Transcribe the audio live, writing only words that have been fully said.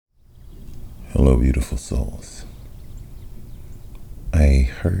Hello, beautiful souls. I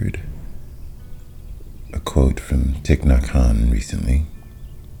heard a quote from Thich Nhat Hanh recently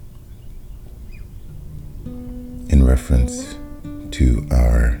in reference to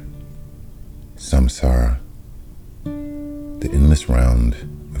our samsara, the endless round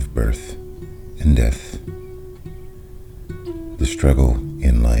of birth and death, the struggle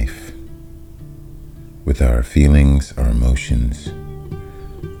in life with our feelings, our emotions,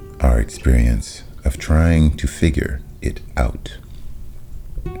 our experience of trying to figure it out.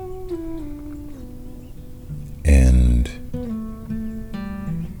 And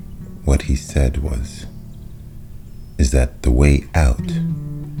what he said is that the way out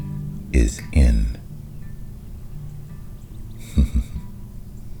is in.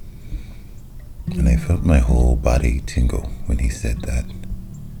 And I felt my whole body tingle when he said that.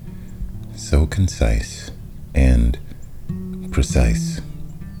 So concise and precise.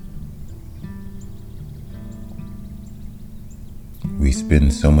 We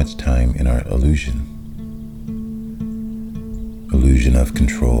spend so much time in our illusion of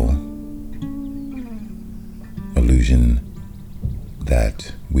control, illusion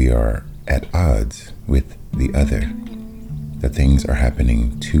that we are at odds with the other, that things are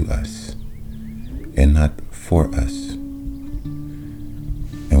happening to us and not for us.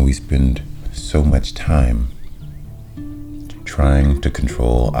 And we spend so much time trying to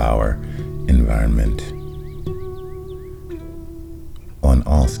control our environment on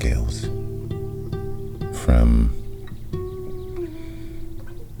all scales, from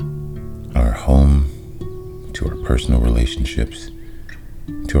our home to our personal relationships,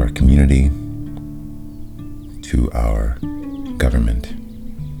 to our community, to our government.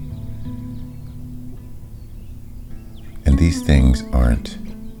 And these things aren't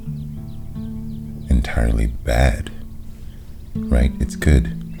entirely bad, right? It's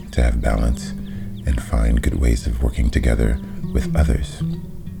good to have balance and find good ways of working together with others.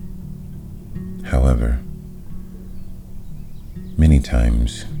 However, many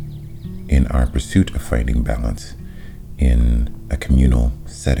times in our pursuit of finding balance in a communal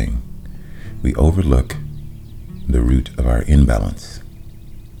setting, we overlook the root of our imbalance,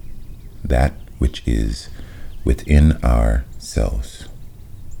 that which is within ourselves,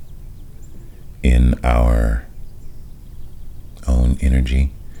 in our own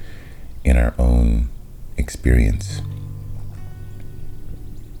energy, in our own experience.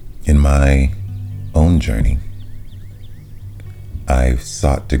 In my own journey, I've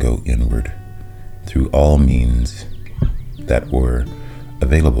sought to go inward through all means that were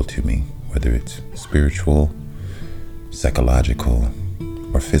available to me, whether it's spiritual, psychological,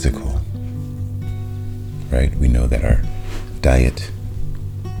 or physical. Right? We know that our diet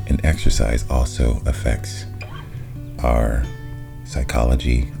and exercise also affects our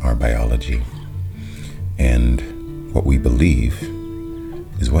psychology, our biology, and what we believe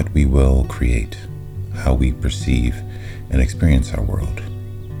is what we will create, how we perceive and experience our world.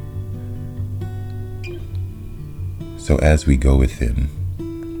 So as we go within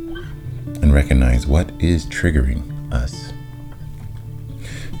and recognize what is triggering us,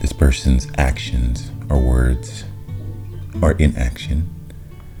 this person's actions or words or inaction,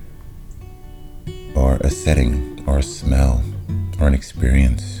 or a setting or a smell or an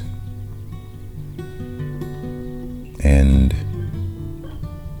experience, and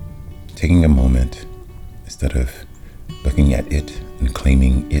taking a moment, instead of looking at it and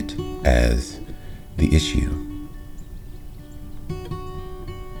claiming it as the issue,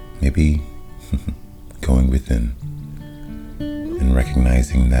 maybe going within and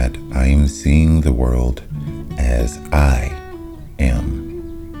recognizing that I am seeing the world as I am.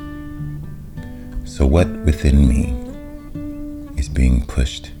 So what within me is being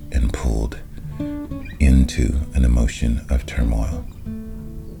pushed and pulled into an emotion of turmoil?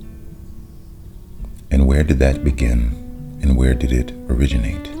 And where did that begin, and where did it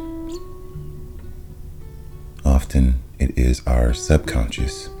originate? Often it is our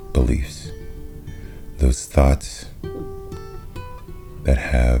subconscious beliefs, those thoughts that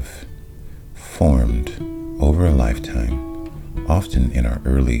have formed over a lifetime, often in our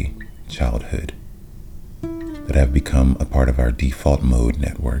early childhood, that have become a part of our default mode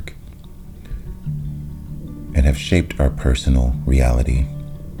network and have shaped our personal reality.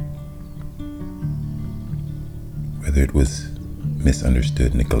 Whether it was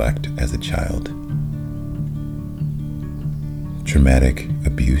misunderstood neglect as a child, traumatic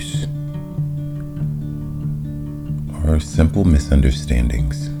abuse, or simple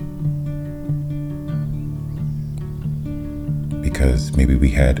misunderstandings. Because maybe we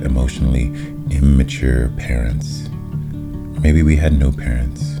had emotionally immature parents, or maybe we had no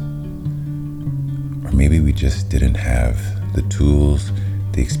parents, Or maybe we just didn't have the tools,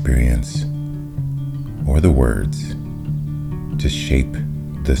 the experience, or the words to shape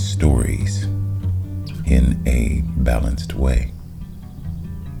the stories in a balanced way.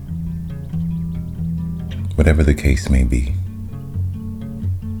 Whatever the case may be,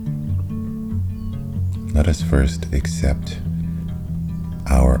 let us first accept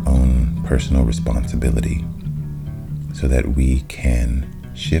our own personal responsibility so that we can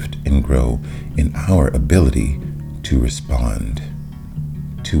shift and grow in our ability to respond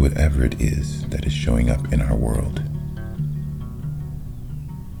to whatever it is that is showing up in our world.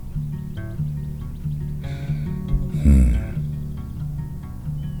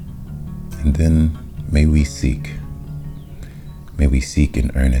 And then may we seek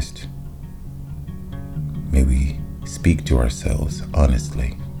in earnest. May we speak to ourselves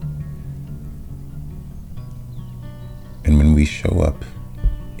honestly. And when we show up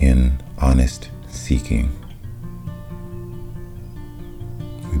in honest seeking,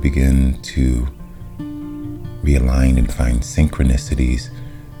 we begin to realign and find synchronicities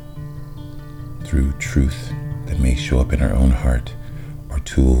through truth that may show up in our own heart, or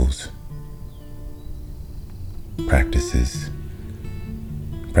tools, practices,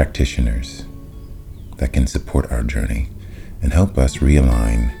 practitioners that can support our journey and help us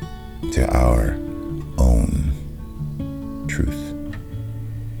realign to our own truth.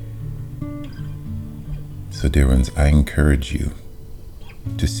 So, dear ones, I encourage you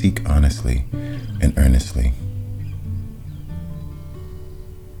to seek honestly and earnestly,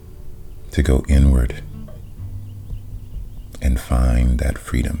 to go inward and find that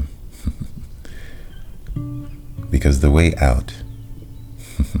freedom. Because the way out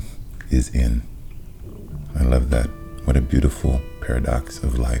is in. I love that. What a beautiful paradox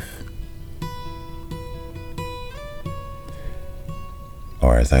of life.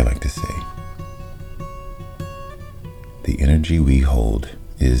 Or as I like to say, the energy we hold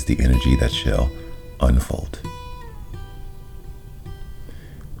is the energy that shall unfold.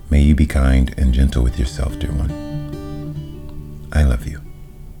 May you be kind and gentle with yourself, dear one. I love you.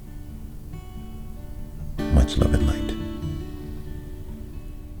 Much love and light.